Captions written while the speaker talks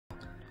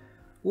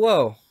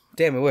Whoa.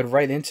 Damn, it went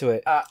right into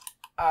it.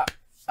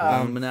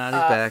 Illuminati's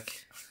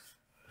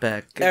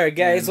back. Alright,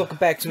 guys, welcome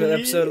back to another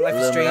episode of Life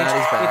is Strange.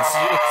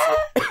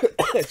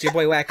 It's your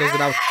boy Wackos,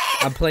 and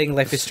I'm playing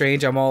Life is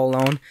Strange. I'm all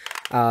alone.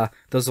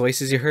 Those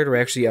voices you heard were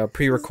actually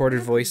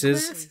pre-recorded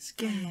voices.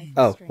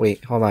 Oh,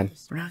 wait, hold on.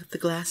 Rock the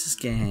Glasses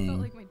Gang. Felt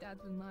like my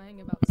dad's been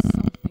lying about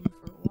something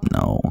for a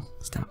while. No,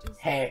 stop.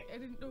 Hey,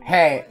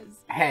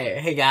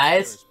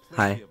 guys.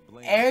 Hi.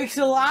 Eric's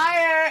a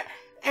liar,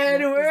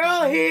 and we're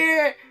all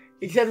here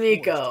except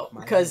Nico,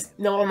 because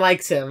no one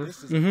likes him.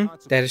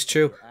 Mm-hmm, that is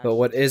true. But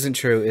what isn't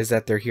true is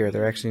that they're here.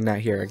 They're actually not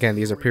here. Again,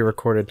 these are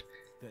pre-recorded.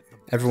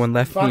 Everyone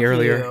left me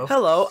earlier. You.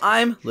 Hello,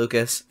 I'm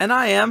Lucas, and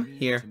I am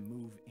here.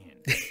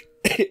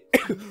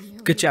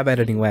 Good job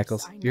editing,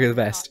 Wackles. You're the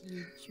best.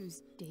 You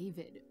choose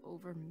David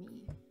over me.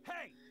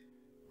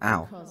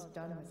 Ow. Carl's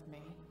done with me.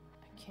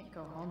 I can't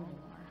go home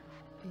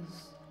anymore.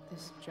 Is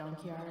this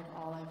junkyard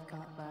all I've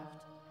got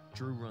left?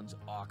 Drew runs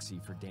Oxy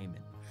for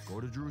Damon. Go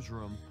to Drew's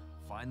room,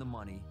 find the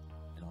money,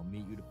 and I'll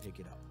meet you to pick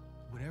it up.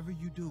 Whatever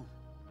you do,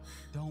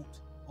 don't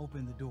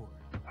open the door.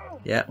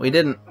 Yeah, we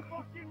didn't.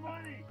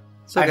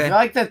 It's I okay. feel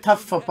like the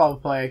tough football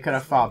player could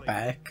have fought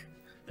back.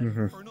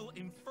 Mm-hmm.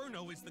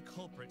 Inferno is the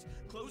culprit,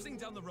 closing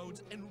down the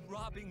roads and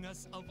robbing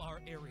us of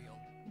our aerial.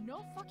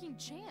 No fucking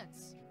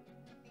chance.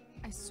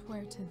 I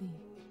swear to thee,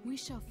 we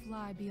shall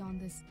fly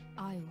beyond this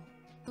isle.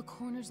 The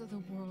corners of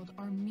the world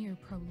are mere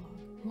prologue.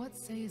 What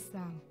sayest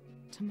thou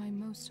to my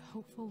most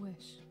hopeful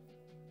wish?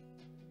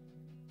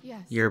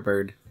 Yes. You're a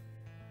bird.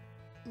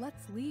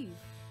 Let's leave.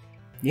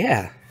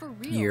 Yeah. For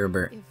real. You're a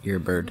bird. If You're a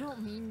bird. You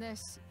don't mean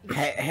this.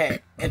 Hey,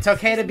 it's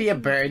okay to be a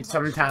bird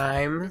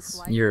sometimes. This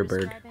life You're a you're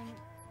bird. describing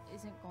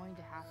isn't going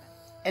to happen.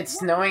 It's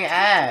snowing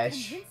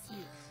ash. Convince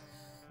you.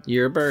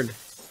 You're a bird.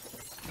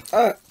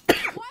 Why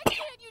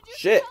can't you just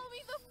Shit. tell me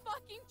the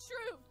fucking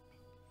truth?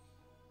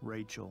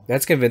 Rachel,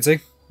 That's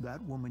convincing.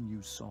 that woman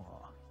you saw,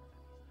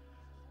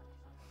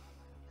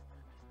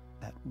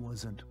 that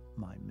wasn't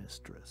my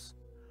mistress.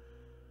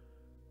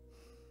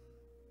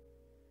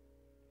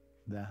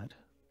 That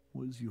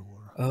was your...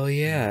 Oh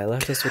yeah, I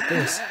left us with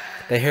this.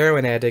 The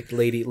heroin addict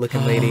lady,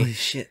 looking lady, Holy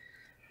shit.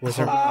 was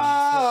her.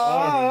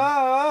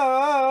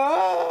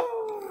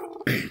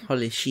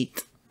 Holy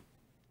shit.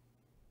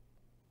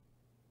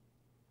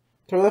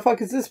 So where the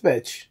fuck is this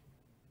bitch?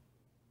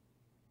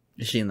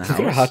 Is she in the Look at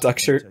her house? hot dog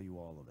shirt. Tell you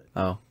all of it.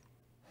 Oh.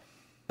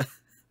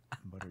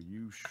 But are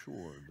you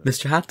sure that...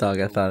 Mr. Hot Dog,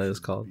 I thought it was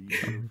called. Be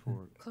here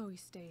for- Chloe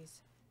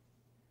stays.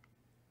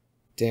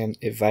 Damn,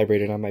 it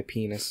vibrated on my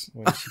penis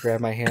when she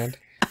grabbed my hand.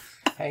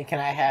 Hey, can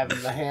I have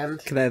the hand?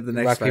 Can I have the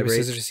next Rock, paper,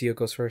 vibration? scissors, you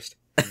goes first.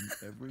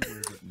 everywhere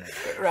that matters.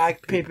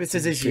 Rock, paper,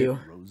 scissors, you.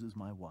 Rose is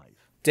my wife.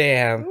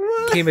 Damn,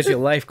 came at your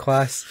life,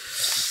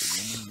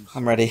 class.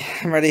 I'm ready.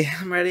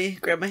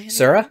 Grab my hand.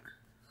 Sarah?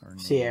 Her name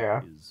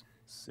Sierra. is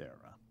Sarah.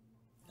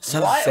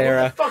 What?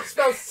 Sarah. Who the fuck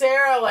spells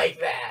Sarah like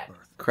that?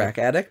 Crack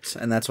addict,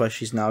 and that's why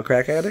she's now a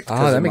crack addict. Oh,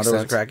 'cause that her makes mother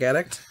was sense. a crack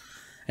addict.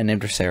 And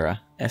named her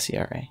Sarah.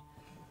 S-E-R-A.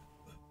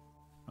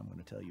 I'm going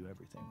to tell you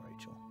everything,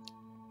 Rachel.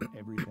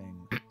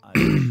 Everything I've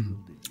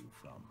shielded you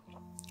from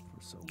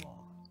for so long.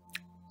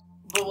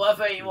 But what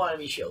if you want to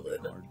be shielded?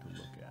 Hard to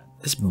look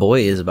at. This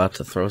boy is about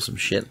to throw some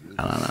shit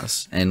out on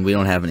us, and we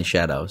don't have any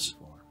shadows.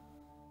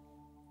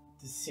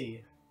 To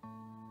see.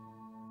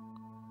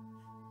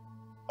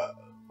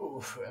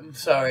 Oof, I'm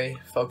sorry,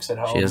 folks at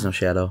home. She has no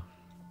shadow.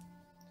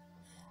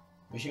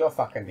 We should go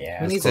fuck in the Who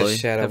ass. needs Chloe, a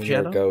shadow have when you're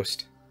a shadow?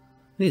 ghost?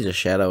 Needs a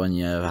shadow when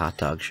you have a hot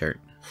dog shirt.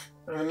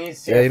 Who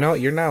needs to Yeah, you know,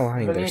 you're not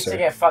lying Who there, needs to sir.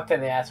 get fucked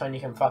in the ass when you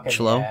can fuck in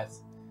Chlo? the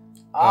ass?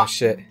 Oh,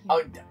 shit.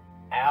 Oh,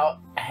 out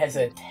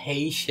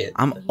hesitation.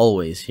 I'm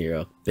always here,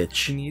 oh, bitch.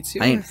 She needs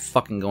you? I ain't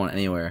fucking going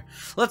anywhere.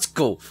 Let's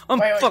go. I'm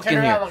Wait, fucking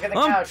turn here. around, look at the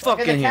I'm couch, look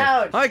at fucking the here.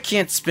 couch. I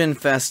can't spin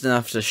fast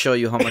enough to show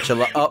you how much I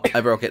love. Oh,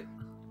 I broke it.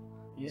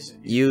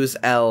 Use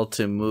L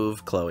to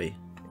move Chloe.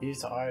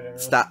 Use harder.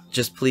 Stop.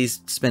 Just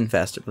please spin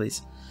faster,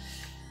 please.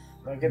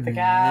 Look at the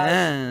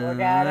couch. Look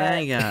at my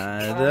it.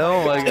 god.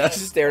 Oh my gosh.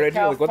 She's staring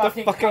at you like, what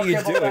the fuck are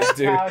you doing,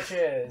 dude?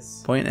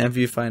 Point and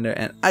viewfinder,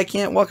 and I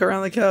can't walk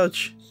around the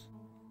couch.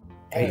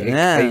 Hey,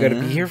 Yeah. are you gonna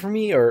be here for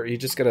me, or are you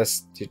just gonna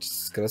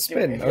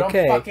spin?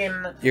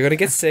 Okay. You're gonna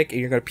get sick, and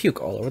you're gonna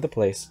puke all over the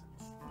place.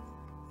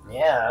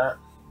 Yeah.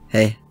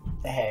 Hey,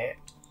 Hey.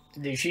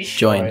 Dude, she's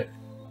Join. short.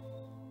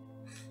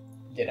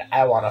 Dude,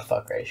 I want to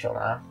fuck Rachel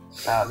now.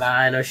 Now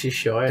I know she's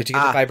short. Did you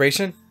get the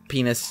vibration?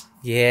 penis.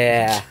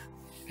 Yeah.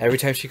 Every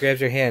time she grabs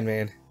your hand,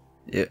 man.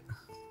 Yeah.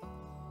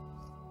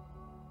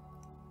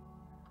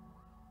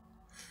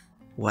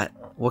 What?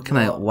 What can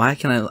I? Why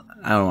can I?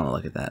 I don't want to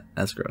look at that.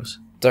 That's gross.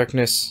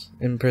 Darkness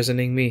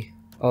imprisoning me.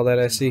 All that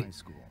I see. High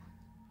school,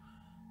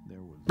 there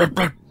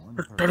was one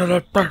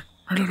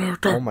person,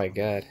 Oh my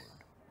god.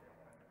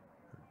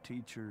 her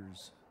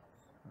teachers,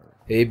 her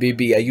Hey,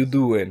 baby, how you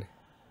doing?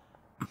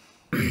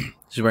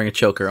 She's wearing a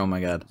choker. Oh my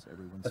god.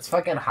 everyone's That's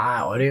fucking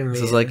hot. What do you mean?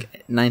 This is like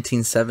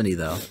 1970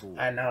 though.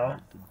 I know.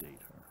 to date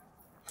her.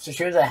 So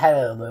she was ahead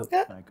of the loop.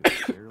 I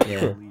could barely Yeah.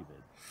 believe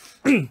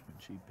it when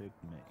she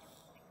picked me.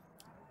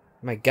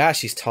 My gosh,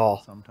 she's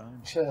tall.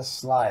 Sometimes She was a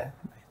slut.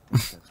 I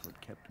think that's what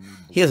kept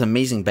He has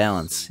amazing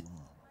balance.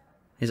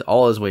 He's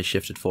all his weight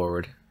shifted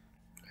forward.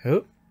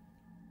 Who?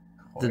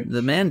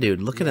 The man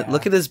dude. Look at it.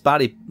 Look at his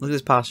body. Look at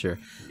his posture.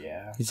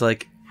 Yeah. He's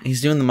like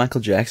he's doing the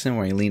Michael Jackson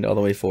where he leaned all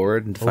the way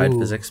forward and defied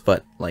physics,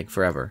 but like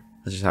forever.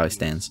 That's just how he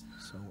stands.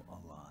 So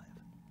alive.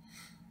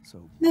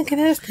 So Look at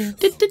us.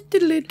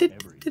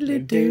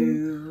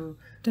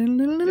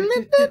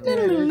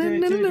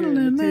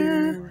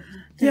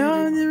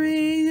 You're the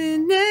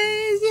reason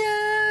is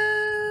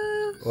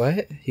you.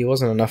 What? He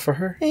wasn't enough for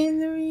her?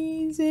 And the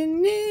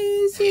reason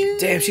is you.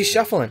 Damn, she's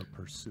shuffling.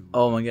 pursue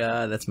Oh my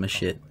god, that's my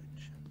shit.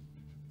 knowledge,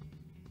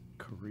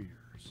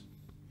 careers,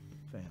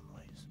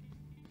 families.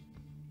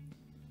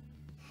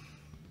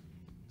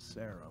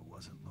 Sarah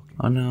wasn't looking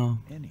Oh no.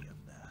 for any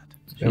of that.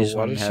 She Yo, just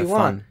what wanted does to she have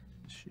want? fun.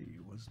 She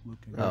was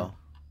looking Oh.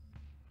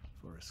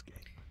 for escape.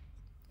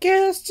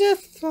 Girls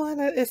just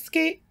wanna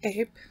escape.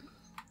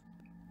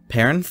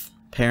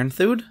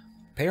 Parenthood?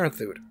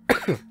 Parenthood.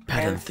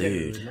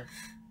 Parenthood.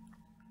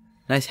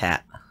 Nice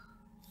hat.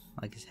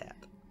 I like his hat.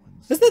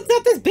 Is that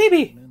not this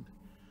baby?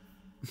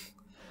 I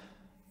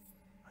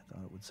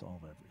thought it would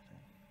solve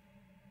everything.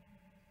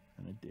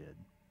 And it did.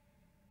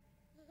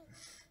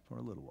 For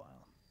a little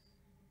while.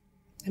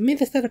 I made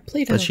this out of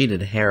Play-Doh. But she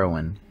did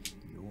heroin.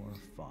 Your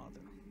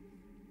father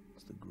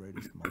was the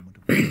greatest moment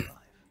of my life.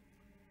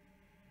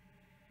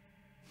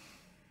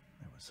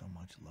 There was so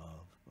much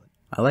love, but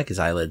I like his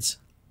eyelids.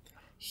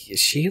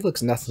 She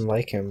looks nothing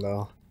like him,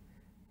 though.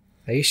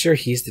 Are you sure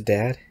he's the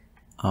dad?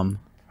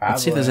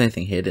 Let's see if there's Probably.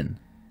 anything hidden.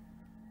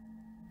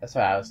 That's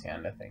what I was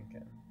kind of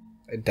thinking.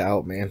 I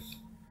doubt, man.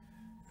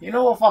 You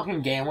know what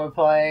fucking game we're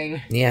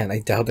playing? Yeah, and I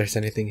doubt there's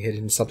anything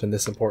hidden, something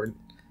this important.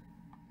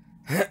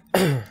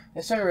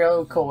 It's a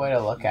real cool way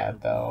to look at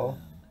it, though.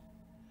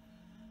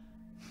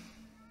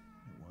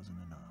 it wasn't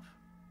enough.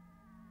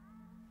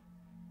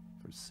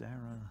 For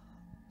Sarah,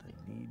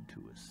 the need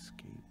to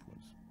escape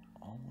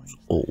was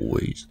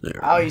Always there.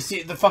 Oh, you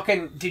see the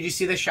fucking... Did you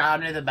see the shot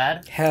under the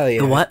bed? Hell yeah.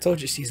 The what? I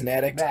told you she's an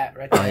addict. That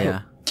right Oh there.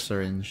 yeah.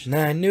 Syringe.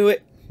 Nah, I knew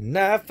it.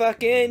 Nah, I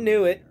fucking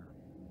knew it.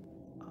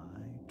 I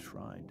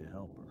tried to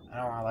help her. I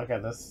don't want to look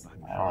at this.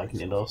 I don't like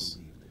needles.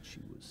 Believe that she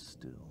was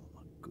still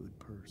a good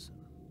person.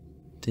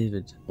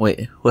 David.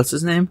 Wait, what's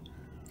his name?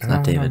 It's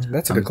not David.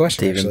 That's a good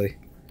question, David. actually.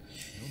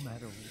 No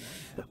matter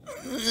what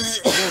happened,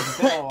 It's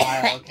been a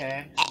while,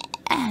 okay?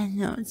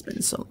 No, it's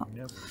been so long. I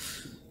never do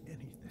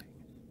anything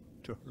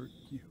to hurt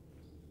you.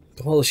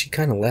 Well, she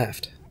kind of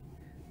left.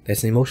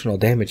 That's the emotional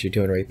damage you're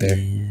doing right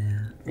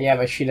there. Yeah,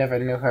 but she never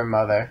knew her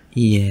mother.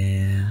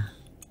 Yeah.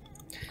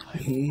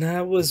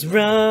 I was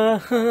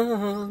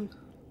wrong.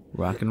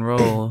 Rock and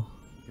roll.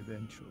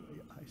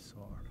 Eventually, I saw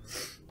her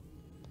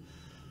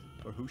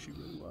for who she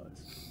really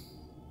was.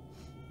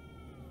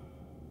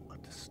 A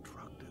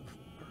destructive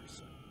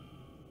person.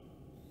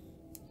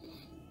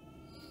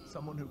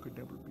 Someone who could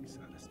never be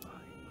satisfied.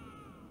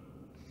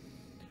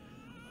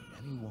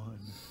 Anyone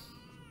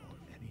or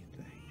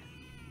anything.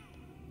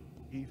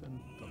 Even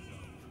the love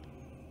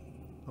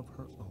of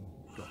her own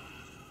daughter.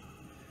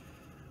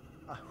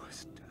 I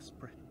was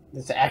desperate.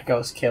 This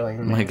echo's killing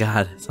Oh me. my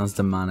god, it sounds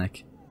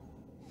demonic.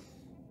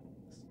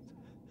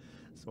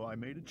 So I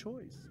made a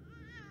choice.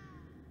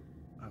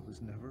 I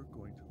was never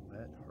going to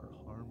let her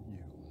harm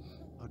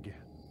you again.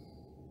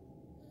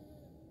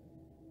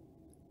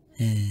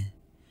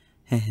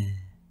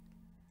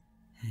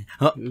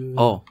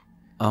 Oh,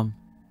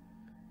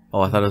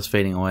 oh, I thought it was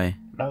fading away.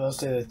 No,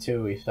 those are the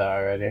two we saw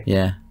already.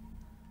 Yeah.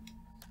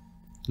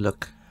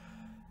 Look.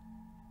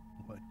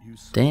 What you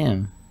saw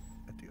Damn.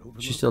 at the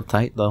Overlook, She's still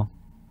tight though.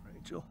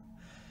 Rachel.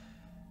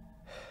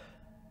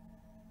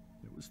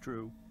 It was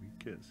true. We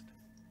kissed.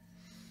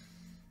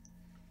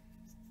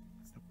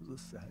 It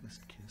was the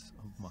saddest kiss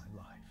of my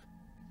life.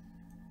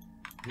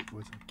 It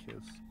was a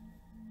kiss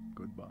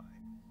goodbye.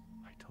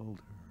 I told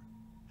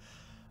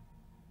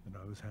her that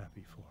I was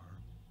happy for her.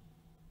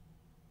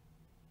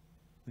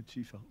 That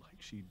she felt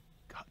like she'd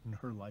gotten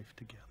her life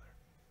together.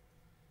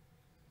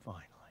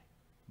 Finally.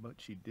 But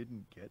she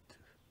didn't get to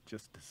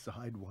just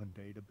decide one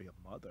day to be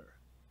a mother.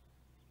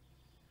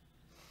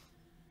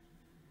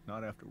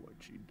 Not after what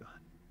she'd done.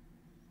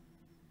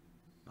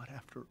 But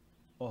after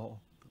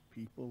all the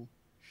people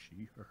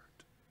she hurt.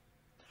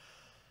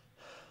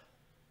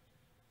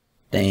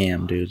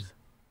 Damn, dude.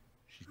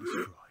 She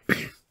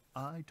destroyed.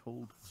 I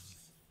told her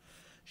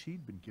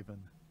she'd been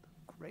given the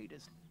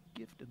greatest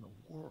gift in the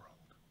world.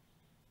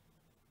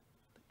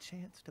 The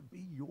chance to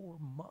be your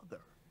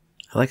mother.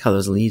 I like how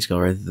those leaves go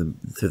right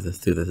through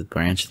the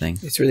branch thing.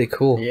 It's really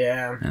cool.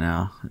 Yeah. I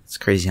know. It's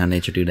crazy how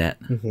nature do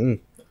that. Mm-hmm.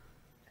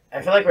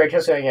 I feel like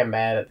Rachel's gonna get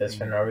mad at this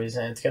for no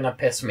reason. It's gonna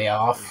piss me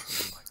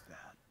off. Like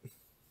that.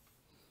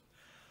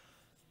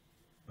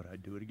 But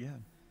I'd do it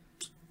again.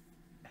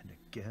 And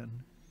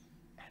again.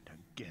 And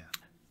again.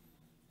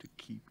 To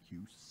keep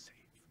you safe.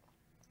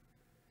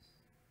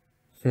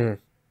 Hmm.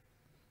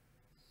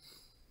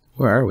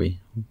 Where are we?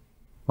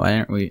 Why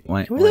aren't we?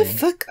 Why Where the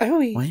fuck are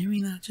we? Why are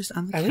we not just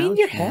on the couch? Are we in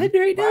your man? head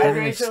right Why now? is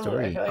Rachel-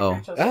 story. I feel like Oh.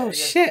 Rachel's Oh saying-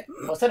 shit!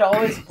 Was it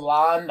always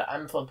blonde?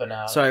 I'm flipping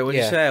out. Sorry, what did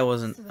Yeah. you say?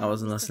 I So that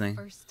was listening.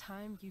 The first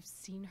time you've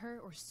seen her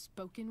or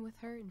spoken with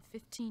her in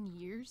 15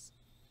 years?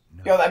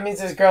 Yo, that means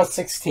this girl's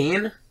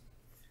 16?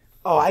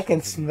 Oh, I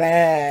can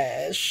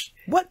smash.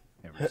 What?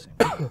 Every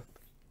single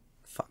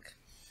Fuck.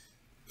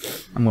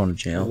 I'm going to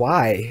jail.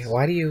 Why?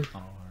 Why do you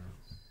hour.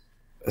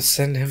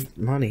 send him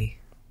money?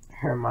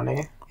 Her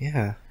money.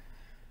 Yeah,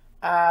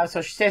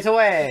 So she stays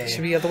away. it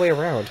should be the other way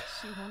around.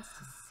 She wants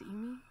to see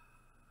me?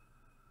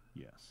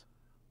 Yes.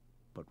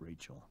 But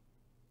Rachel.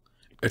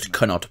 It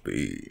cannot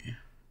be.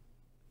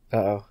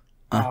 Uh oh.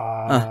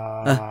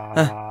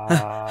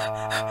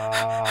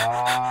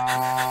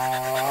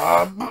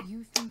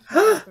 You think you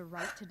have the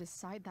right to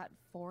decide that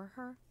for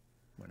her?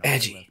 When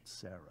Edgy. I left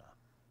Sarah,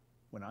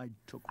 when I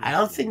took I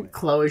don't Rachel think away,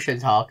 Chloe should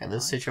talk in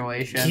this I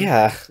situation.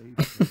 Yeah. saved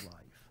her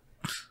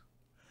life.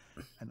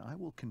 And I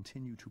will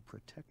continue to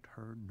protect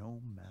her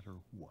no matter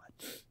what.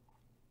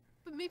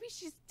 But maybe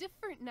she's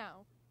different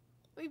now.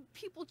 Maybe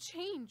people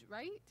change,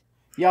 right?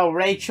 Yo,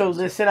 Rachel,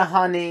 listen,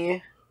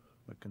 honey.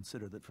 But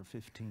consider that for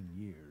 15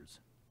 years,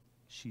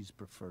 she's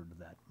preferred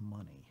that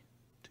money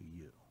to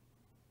you.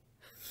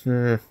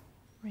 Hmm.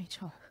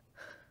 Rachel.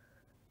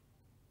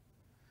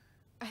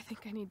 I think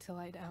I need to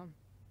lie down.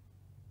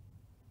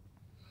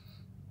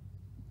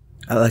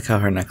 I like how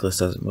her necklace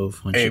doesn't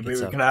move when she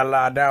gets up. I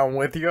lie down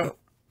with you?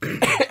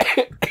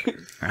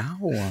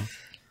 Ow.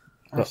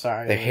 I'm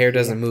sorry. Their hair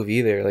doesn't move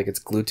either. Like it's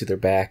glued to their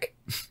back.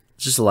 It's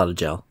just a lot of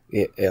gel.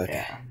 Yeah,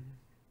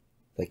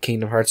 like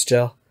Kingdom Hearts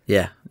gel.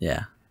 Yeah,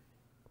 yeah.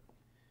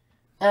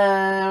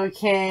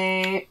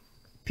 Okay.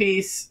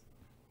 Peace.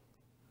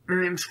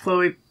 Her name's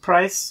Chloe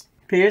Price.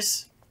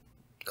 Pierce?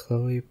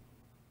 Chloe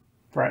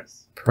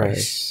Price.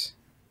 Price.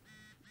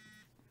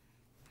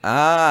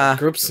 Ah.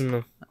 Group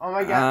some. Oh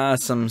my god.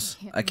 Sims.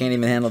 I can't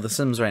even handle the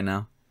Sims right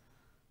now.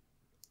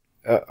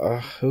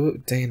 Who?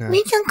 Dana.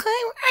 Rachel, Chloe,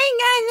 I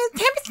got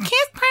a Tempest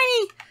Kiss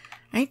party.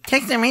 I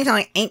texted Rachel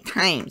like 8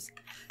 times.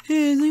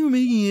 Hey, I think we're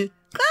making it.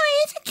 Chloe,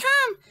 you should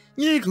come.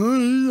 Yeah, Chloe,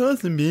 this is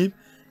awesome, babe.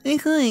 Hey,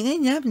 Chloe,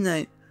 good job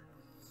tonight.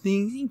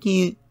 Thank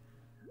you.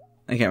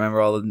 I can't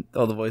remember all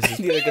the voices.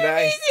 Neither could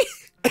I.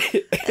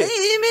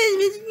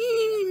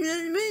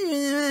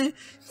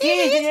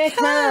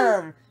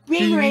 Come.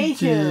 Bring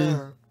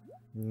Rachel.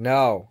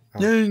 No. Oh,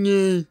 No,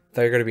 no.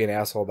 thought you were gonna be an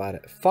asshole about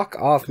it. Fuck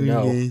off.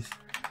 No.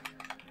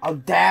 I'll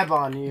dab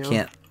on you.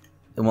 Can't.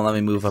 It won't let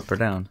me move up or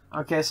down.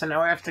 Okay, so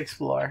now we have to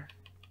explore.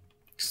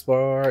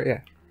 Explore.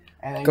 Yeah.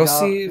 And then Go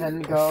see Then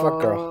a go.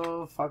 fuck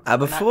girl. Fuck.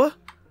 Aberfour?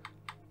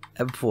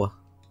 Aberfour.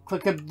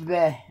 Click a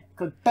be.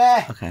 Click be.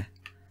 Okay.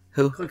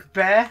 Who? Click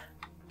be.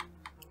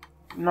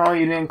 No,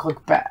 you didn't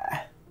click be.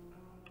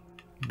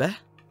 Beh?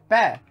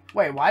 Be.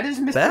 Wait, why does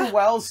Mr. Be?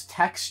 Wells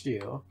text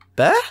you?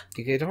 Beh?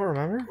 You don't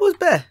remember? Who's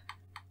Beh?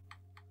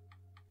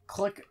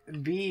 Click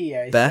B,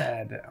 I Be?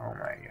 said. Oh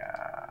my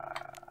god.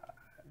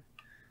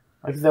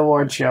 Look at the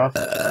award show.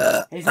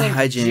 His name's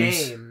hi,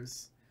 James.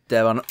 James.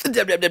 Dab on.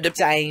 Dab.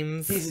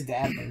 James. He's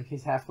dabbing.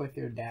 He's halfway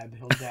through a dab.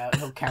 He'll dab.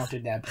 He'll counter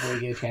dab before you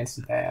get a chance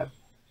to dab.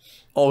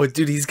 Oh,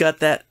 dude, he's got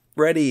that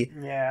ready.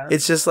 Yeah.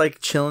 It's just like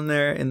chilling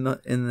there in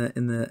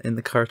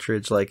the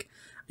cartridge. Like,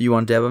 you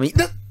want to dab on me?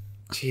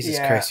 Jesus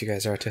Yeah. Christ, you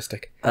guys are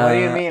autistic. What do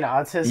you mean?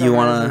 Autism? You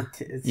wanna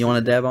isn't- you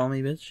wanna dab on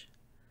me, bitch?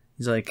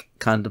 He's like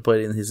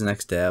contemplating his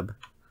next dab.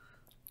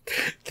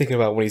 Thinking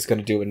about what he's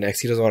gonna do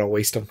next. He doesn't want to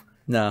waste them.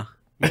 No,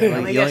 You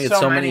only get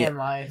so many in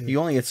life. You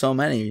only get so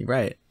many,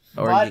 right?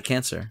 Or But- you get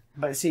cancer.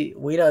 But see,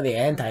 we know the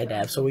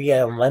anti-dab, so we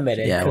get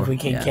unlimited Yeah, because we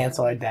can yeah.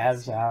 cancel our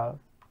dabs out.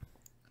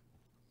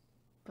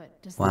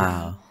 But does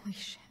Wow. Holy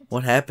shit.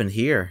 What happened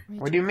here?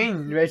 What do you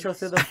mean? Rachel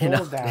threw the I know.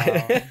 pole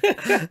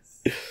down.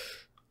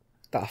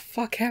 The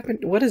fuck happened?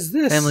 What is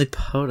this? Family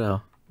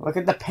photo. Look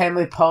at the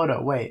family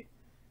photo. Wait,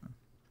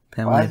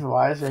 why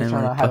Family. is Rachel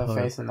family not have a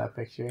photo. face in that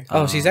picture?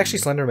 Oh, she's actually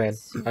Slender Man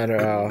on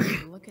her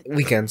Look at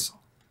weekends.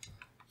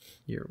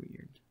 You're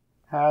weird.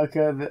 How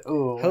could the,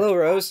 ooh? Hello,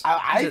 Rose.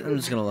 I'm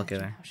just gonna look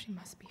at her. how she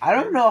must be. I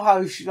don't know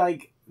how she,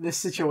 like this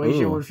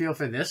situation Ooh. would feel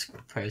for this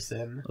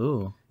person.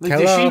 Ooh. Like,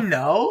 does Hello. she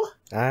know?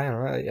 I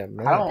don't know. Yeah,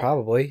 I don't-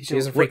 probably. She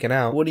isn't What- freaking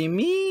out. What do you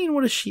mean?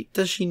 What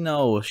does she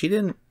know? She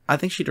didn't. I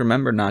think she'd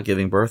remember not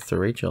giving birth to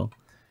Rachel.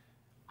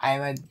 I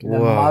meant the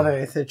Whoa.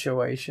 mother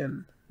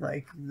situation,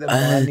 like the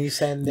money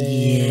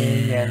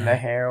sending yeah. and the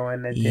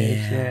heroin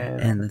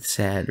addiction. And the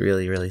sad,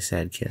 really, really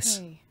sad kiss.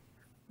 Hey,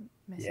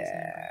 Mrs.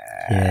 Yeah.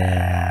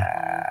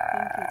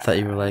 Yeah. I thought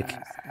you were like.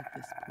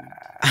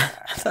 I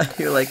thought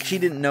you were like she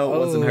didn't know it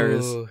wasn't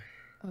hers. Oh.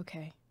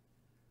 Okay.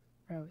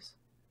 Rose.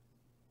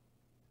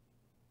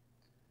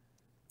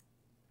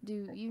 Do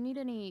you need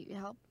any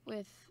help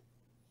with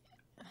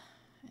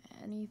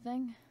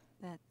anything?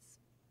 That's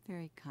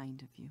very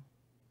kind of you.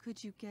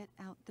 Could you get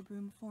out the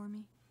broom for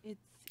me? It's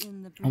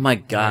in the Oh my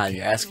broom god,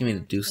 you're asking me to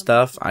do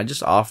stuff? I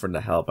just offered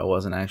to help. I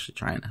wasn't actually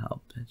trying to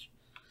help, bitch.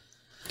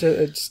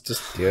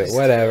 Just do it.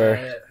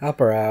 Whatever. Help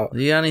her out.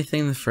 Do you got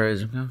anything in the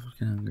fridge? I'm kinda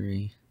fucking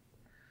hungry.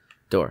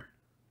 Door.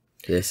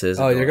 This is.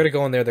 Oh, you're gonna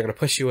go in there. They're gonna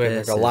push you in.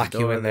 This They're gonna lock is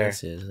you door, in there,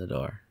 This is the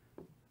door.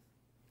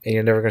 and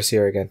you're never gonna see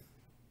her again.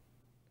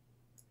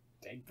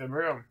 Take the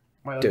room.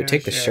 Wait, look Dude, at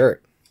take the this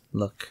shirt.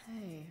 Look.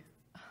 Hey.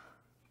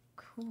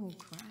 Cool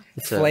graphic.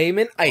 It's a-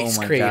 Flamin' ice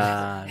oh my cream.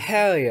 God.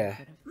 Hell yeah.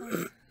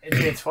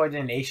 It's for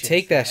the nation.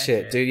 Take that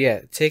shit, dude.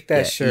 Yeah, take that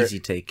Yeah, shirt. easy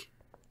take.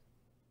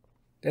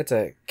 That's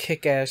a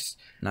kick-ass.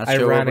 Not sure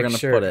where we're ironic gonna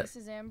shirt. put it,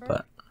 Mrs. Amber,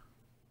 but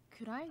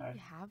could I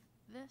have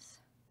this?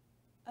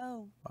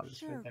 Oh, I'll just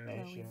sure, put the Chloe.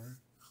 nation.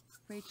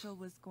 Rachel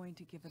was going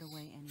to give it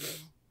away anyway.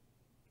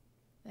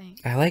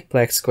 Thanks. I like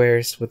black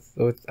squares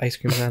with ice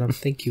creams on them.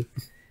 Thank you.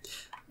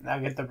 Now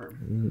get the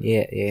broom.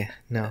 Yeah.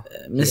 No.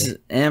 Mrs.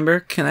 Amber,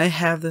 can I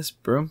have this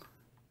broom?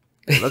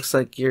 It looks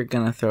like you're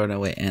gonna throw it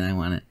away, and I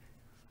want it.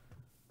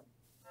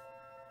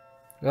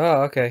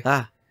 Oh, okay.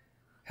 Ah.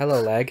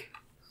 Hello, lag.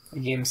 The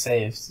game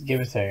saves.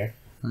 Give it to her.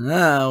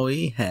 Now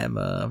we have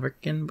a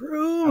freaking Are we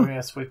broom.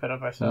 gonna sweep it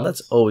up ourselves?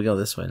 Let's. Oh, we go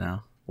this way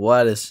now.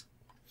 What is?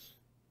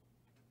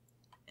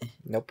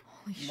 Nope.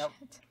 Holy Nope.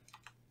 shit.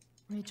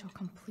 Rachel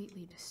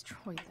completely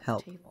destroyed that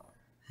Help. table.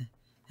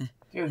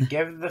 Dude,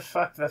 give the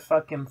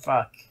fucking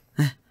fuck.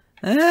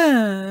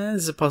 Ah,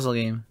 this is a puzzle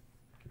game.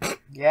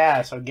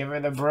 Yeah, so give her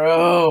the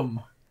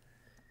broom.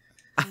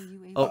 Were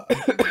you able Oh. to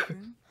get the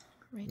room?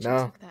 Rachel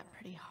No. took that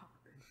pretty hard.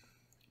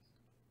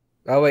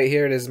 Oh wait,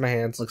 here it is in my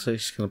hands. Looks like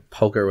she's gonna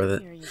poke her with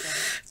it. Here you go.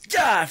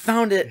 Yeah, I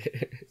found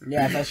it.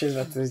 Yeah, I thought she was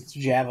about to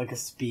jab like a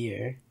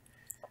spear.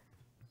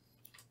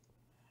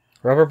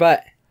 Rubber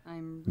butt.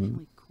 I'm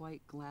really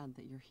quite glad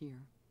that you're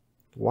here.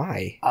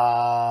 Why?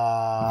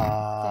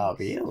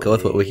 Really? Go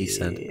with what Wiki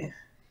said.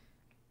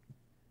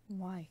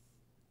 Why?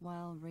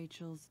 While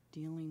Rachel's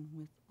dealing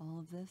with all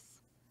of this,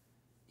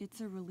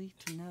 it's a relief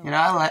to know You know,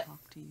 I I like- can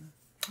talk to you.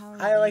 How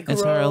I are like you?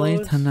 It's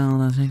early to know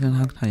that I can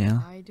talk to What you.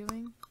 am I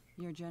doing?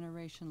 Your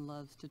generation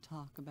loves to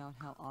talk about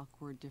how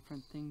awkward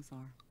different things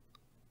are.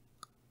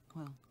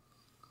 Well,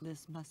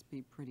 this must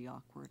be pretty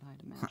awkward,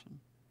 I'd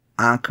imagine.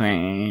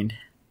 Awkward.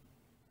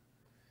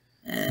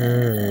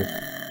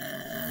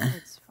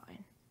 It's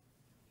fine.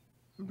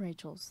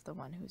 Rachel's the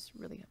one who's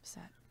really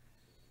upset.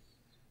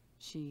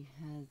 She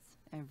has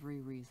every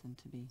reason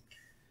to be.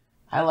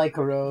 I like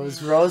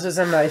Rose. Rose is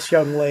a nice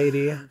young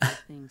lady. There are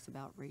things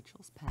about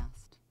Rachel's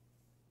past,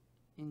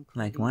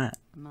 including Like what?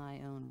 my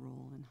own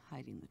role in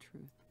hiding the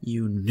truth.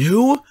 You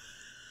knew?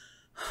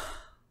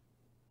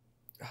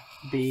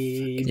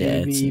 B,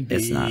 Yeah, B,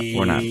 it's B, not.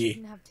 We're not.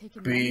 Shouldn't have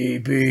taken B,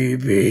 that. B,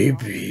 B,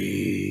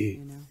 B.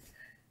 You know,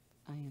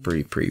 I am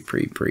Pre.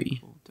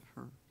 grateful to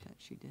her that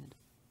she did.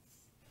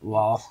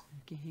 Lol.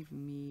 Gave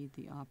me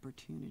the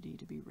opportunity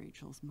to be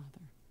Rachel's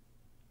mother.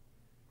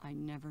 I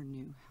never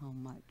knew how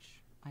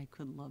much I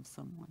could love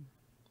someone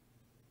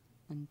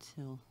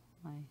until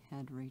I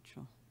had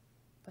Rachel.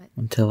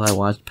 Until I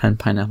watched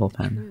Pineapple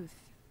Pen. Truth,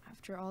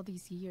 after all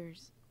these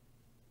years,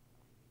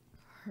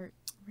 hurt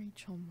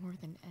Rachel more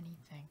than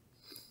anything.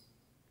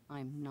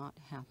 I'm not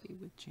happy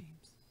with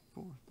James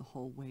for the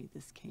whole way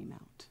this came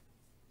out.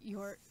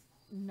 You're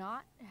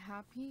not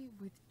happy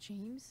with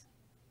James?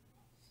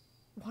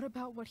 What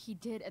about what he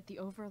did at the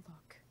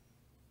Overlook?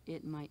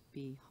 It might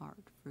be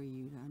hard for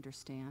you to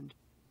understand,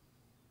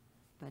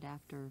 but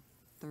after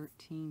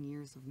 13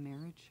 years of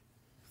marriage,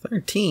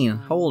 13?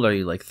 How old are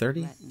you? Like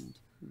 30? threatened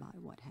by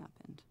what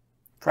happened.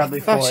 Probably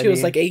I thought 40. she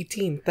was like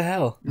 18. What the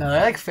hell? No,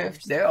 they're like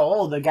 50. They're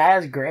old. The guy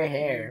has gray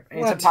hair. And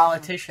he's a What?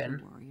 politician.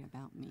 Don't worry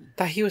about me.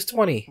 Thought he was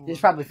 20. He's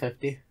probably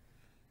 50.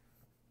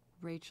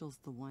 Rachel's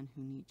the one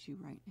who needs you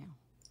right now.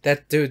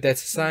 That dude,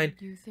 that's a sign.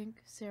 Do you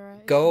think Sarah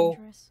is Go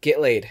dangerous?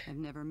 get laid. I've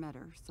never met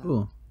her, so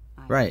Ooh,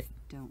 I right.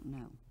 don't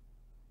know.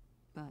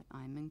 But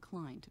I'm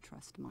inclined to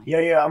trust my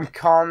Yo, I'm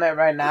calling it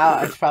right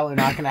now. It's probably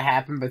not gonna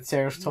happen, but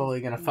Sarah's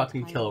totally gonna This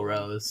fucking entire kill thing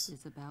Rose.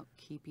 is about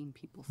keeping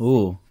people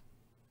Ooh.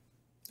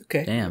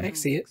 Okay, Damn. I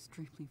see it.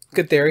 Extremely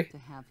Good theory.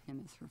 fortunate to have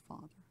him as her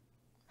father.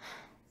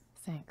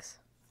 Thanks.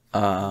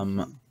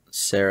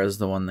 Sarah's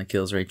the one that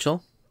kills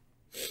Rachel.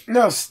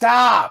 No,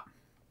 stop!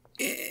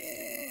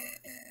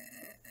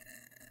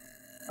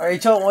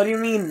 Rachel, what do you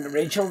mean?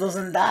 Rachel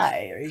doesn't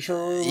die.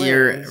 Rachel lives.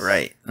 You're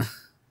right.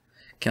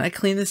 Can I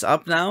clean this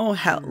up now?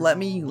 Let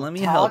me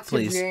help, Talk to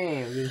please.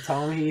 James and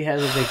tell him he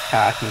has a big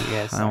cock and he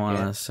has I want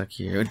to suck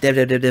your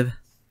dib.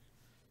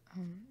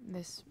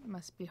 This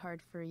must be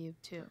hard for you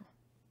too,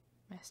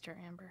 Mr.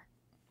 Amber.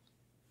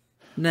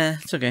 Nah,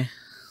 it's okay.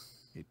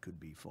 It could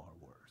be far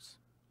worse.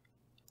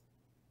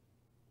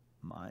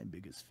 My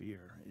biggest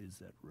fear is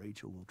that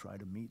Rachel will try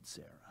to meet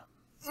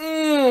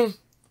Sarah.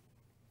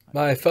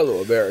 My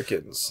fellow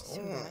Americans.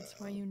 So that's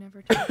why you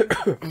never told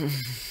her.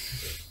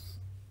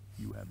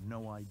 You have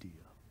no idea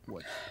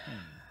what pain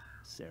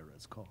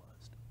Sarah's caused.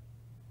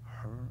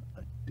 Her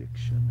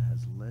addiction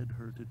has led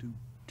her to do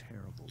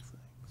terrible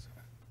things.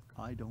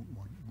 I don't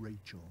want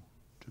Rachel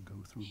to go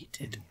through He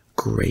did any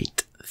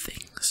great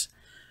things.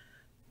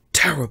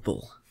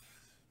 Terrible.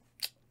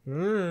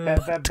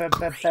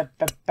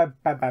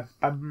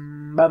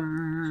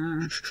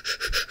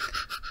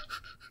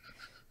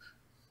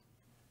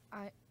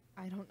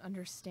 I don't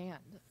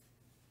understand.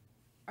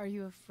 Are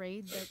you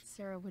afraid that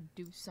Sarah would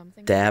do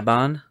something? Dab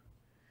on?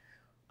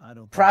 I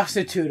don't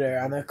Prostitute her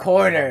on the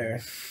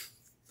corner.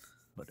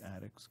 But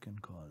addicts can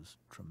cause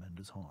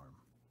tremendous harm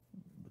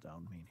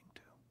without meaning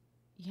to.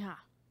 Yeah.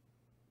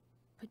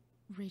 But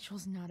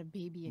Rachel's not a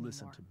baby anymore.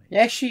 Listen to me.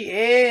 Yes, she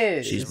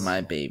is. She's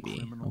my baby.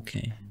 Criminals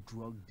Okay. and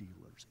drug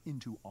dealers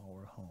into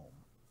our home.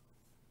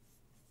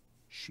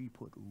 She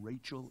put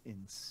Rachel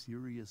in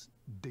serious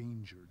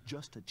danger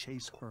just to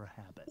chase her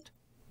habit.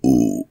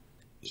 Ooh.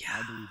 Yeah.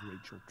 I believe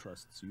Rachel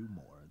trusts you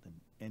more than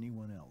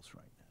anyone else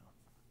right now.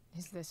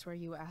 Is this where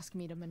you ask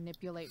me to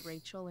manipulate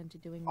Rachel into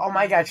doing? Oh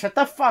my god, shut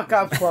the fuck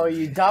up, Chloe,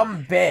 you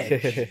dumb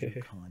bitch.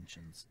 Your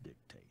conscience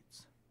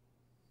dictates.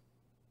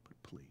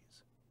 But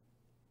please,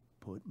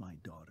 put my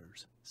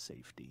daughter's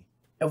safety.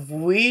 If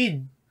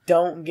we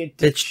don't get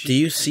to... Bitch, do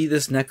you see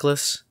this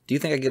necklace? Do you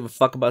think I give a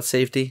fuck about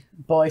safety?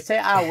 Boy, say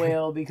I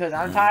will, because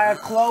I'm tired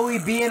of Chloe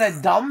being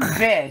a dumb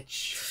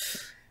bitch.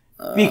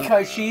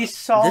 Because she's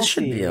salty. This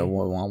should be a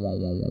Really?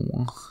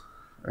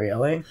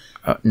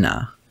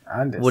 Nah.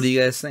 I'm just... What do you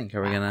guys think?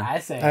 Are we gonna? I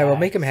say Alright, well,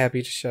 make him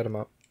happy. Just shut him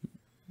up.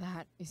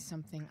 That is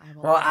something I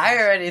will. Well, I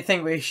already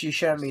think she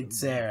should meet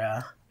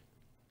Sarah.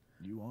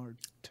 You are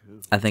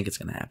too. I think it's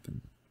gonna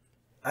happen.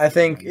 I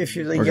think if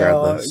you're like, yo,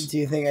 Regardless. do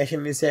you think I should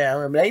meet Sarah?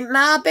 I'm gonna be like,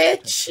 nah,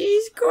 bitch,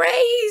 she's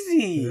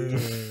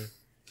crazy.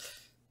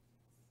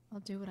 I'll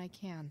do what I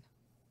can.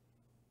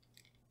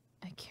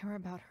 I care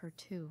about her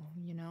too,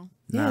 you know?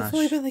 Yeah, it's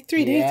only been like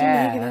 3 days of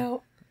hanging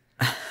out.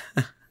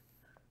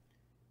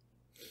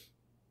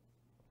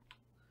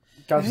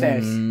 Go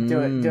upstairs. Do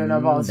it. Do it,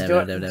 no balls. Do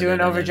it. Do it,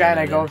 no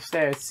vagina. Go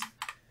upstairs.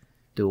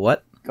 Do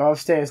what? Go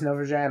upstairs, no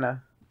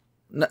vagina.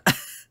 No,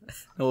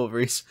 no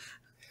ovaries.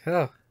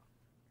 Oh.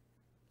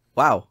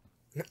 Wow.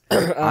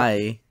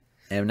 I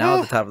am now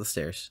at the top of the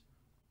stairs.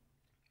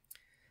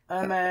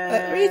 I'm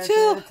at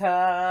Rachel, the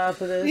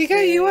top of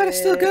the you want to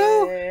still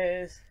go?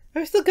 stairs.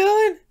 Are we still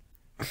going?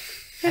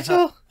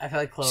 Rachel. I feel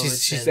like Chloe would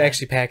say She's that.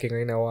 actually packing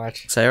right now.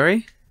 Watch.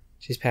 Sayori?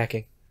 She's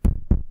packing.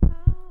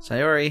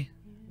 Sayori.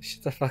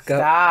 Shut the fuck up.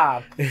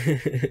 Stop.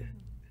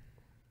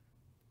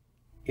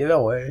 You're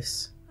the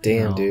worst.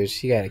 Damn, No. dude.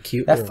 She got a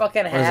cute That room.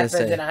 fucking does it happens,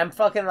 say? and I'm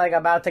fucking like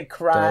about to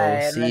cry,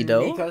 and then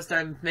Do-si-do? Nico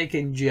starts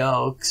making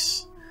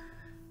jokes.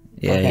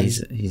 Yeah, Okay.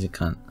 he's a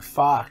cunt.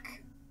 Fuck.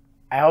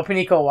 I hope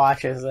Nico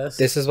watches this.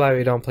 This is why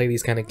we don't play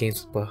these kind of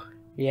games with Bo.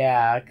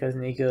 Yeah, because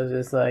Nico's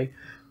just like,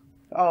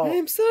 oh.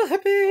 I'm so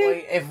happy.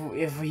 Like,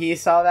 if he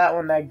saw that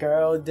when that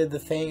girl did the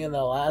thing in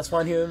the last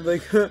one, he would be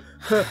like,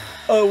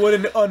 oh, what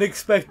an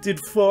unexpected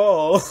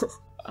fall.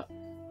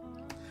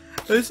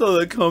 I saw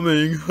that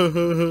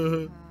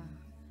coming.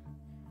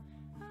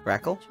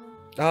 Rackle?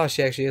 Oh,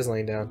 she actually is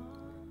laying down.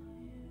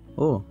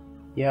 Oh.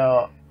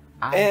 Yo,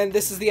 And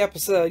this is the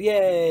episode.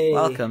 Yay!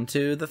 Welcome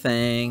to the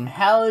thing.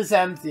 hell is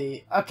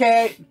empty.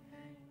 Okay.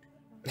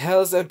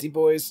 Hell's empty,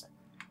 boys.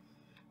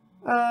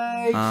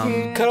 I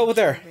can't. Cuddle with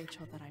her.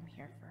 Rachel that I'm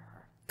here for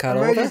her.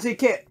 Cuddle with her. Emergency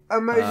kit.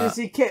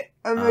 Emergency kit.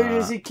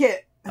 Emergency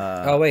kit.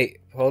 Oh wait,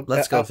 hold.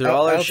 Let's go through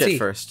all our LT. shit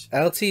first.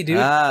 LT, dude.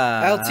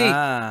 LT.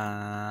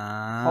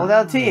 Hold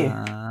LT.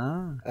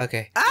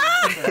 Okay.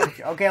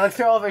 Okay, let's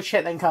throw all of her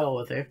shit, then cuddle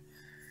with her.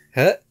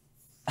 Huh?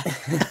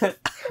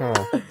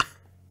 Oh.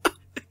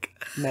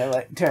 No,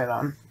 like, turn it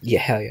on. Yeah,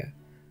 hell yeah.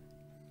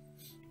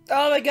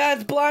 Oh my god,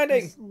 it's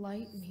blinding! This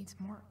light needs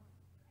more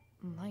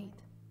light.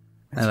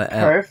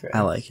 Perfect.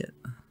 I like it.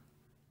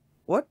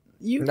 What?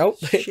 You Nope.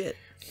 shit.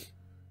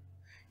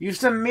 Use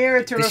the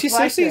mirror to Did she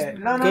reflect seriously it.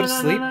 No, go no, to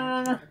no, sleep?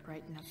 no. To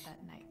brighten up that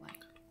nightlight.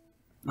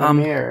 The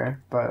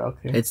mirror, but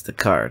okay. It's the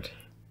card.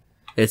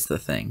 It's the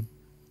thing.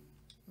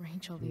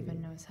 Rachel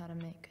even knows how to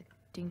make a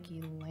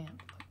dinky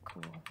lamp look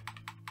cool.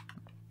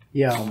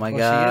 Yo. Oh my Well, she is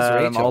god,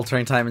 I'm Rachel.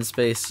 altering time and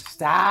space.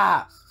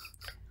 Stop.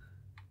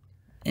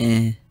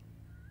 Eh.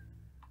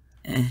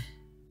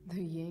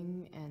 The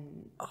yin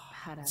and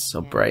hada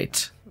So yang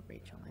bright. for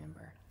Rachel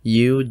Amber.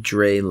 You,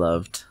 Dre,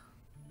 loved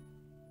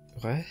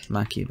What?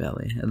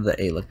 Machiavelli. The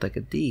A looked like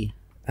a D.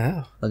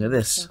 Oh. Look at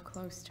this. So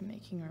close to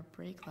making her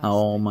break last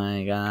Oh night.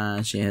 my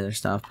god, she had her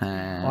stuff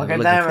packed. Look at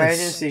that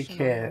this. emergency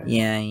kit.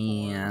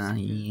 Yeah.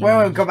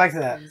 Wait, go back to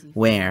that.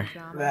 Where?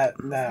 That,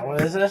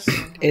 what is this?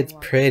 It's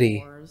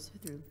pretty.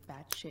 Through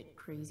batshit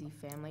crazy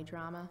family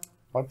drama.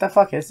 What the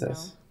fuck is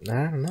this? I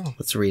don't know.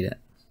 Let's read it.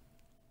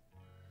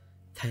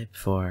 Type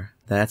 4.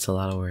 That's a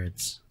lot of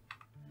words.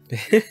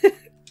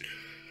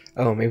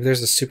 Oh, maybe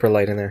there's a super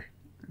light in there.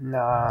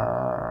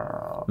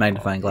 No.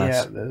 Magnifying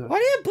glass. Yeah, there's Why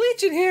do you have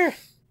bleach in here?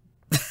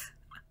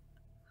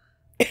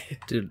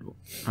 Dude,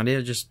 why do you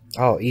have just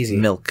Oh, easy.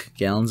 milk?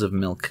 Gallons of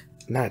milk.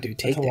 Nah, dude,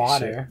 take it's that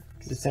water.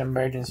 It's an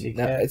emergency shit.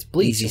 No, kit. it's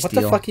bleach. Easy What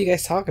steal. the fuck are you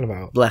guys talking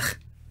about? Blech.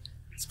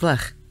 It's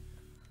blech.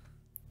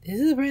 This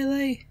is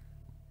really...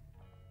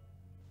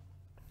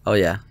 Oh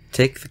yeah.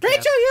 Take the cap.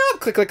 Rachel, you!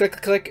 Click, click,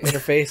 click, click, in her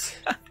face.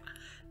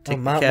 Take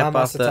Oh, the cap Mom off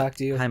wants to the... talk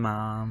to you. Hi,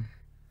 Mom.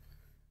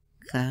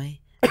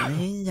 Chloe,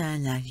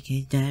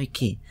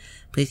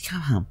 please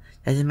come home.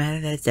 Doesn't matter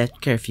that it's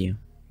at curfew.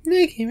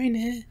 Nikki, right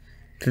now.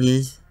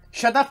 Please.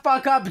 Shut the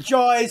fuck up,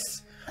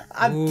 Joyce!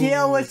 I'm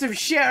dealing with some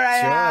shit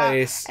right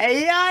Joyce. now.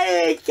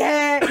 And you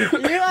can't.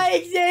 You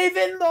like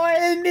David more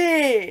than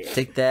me.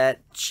 Take that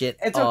shit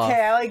It's off.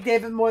 okay. I like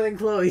David more than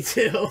Chloe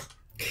too.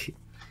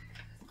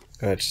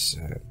 Let's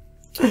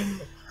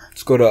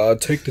go to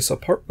take this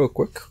apart real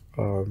quick.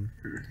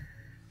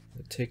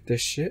 Take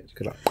this shit.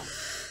 Gonna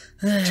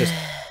just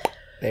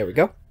there we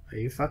go. Are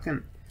you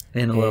fucking?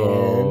 And a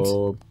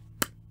little.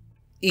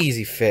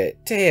 Easy fit.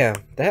 Damn,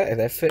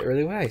 that fit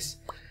really nice.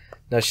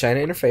 Now shine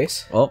it in her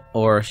face. Oh,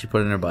 or she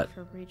put it in her butt.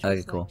 For Rachel's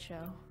Okay, cool. light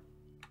show.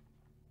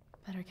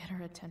 Better get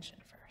her attention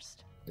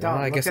first. Well,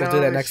 I Look guess at we'll do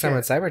all that this next time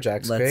on shit.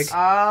 Cyberjacks, Let's- Craig.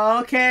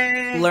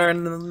 Okay.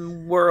 Learn the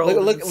world.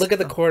 Look at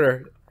the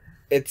corner.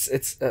 It's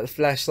a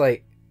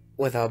flashlight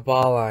with a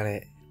ball on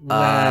it. Wow.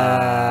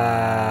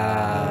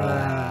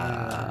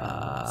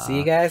 See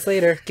you guys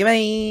later.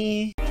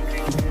 Goodbye.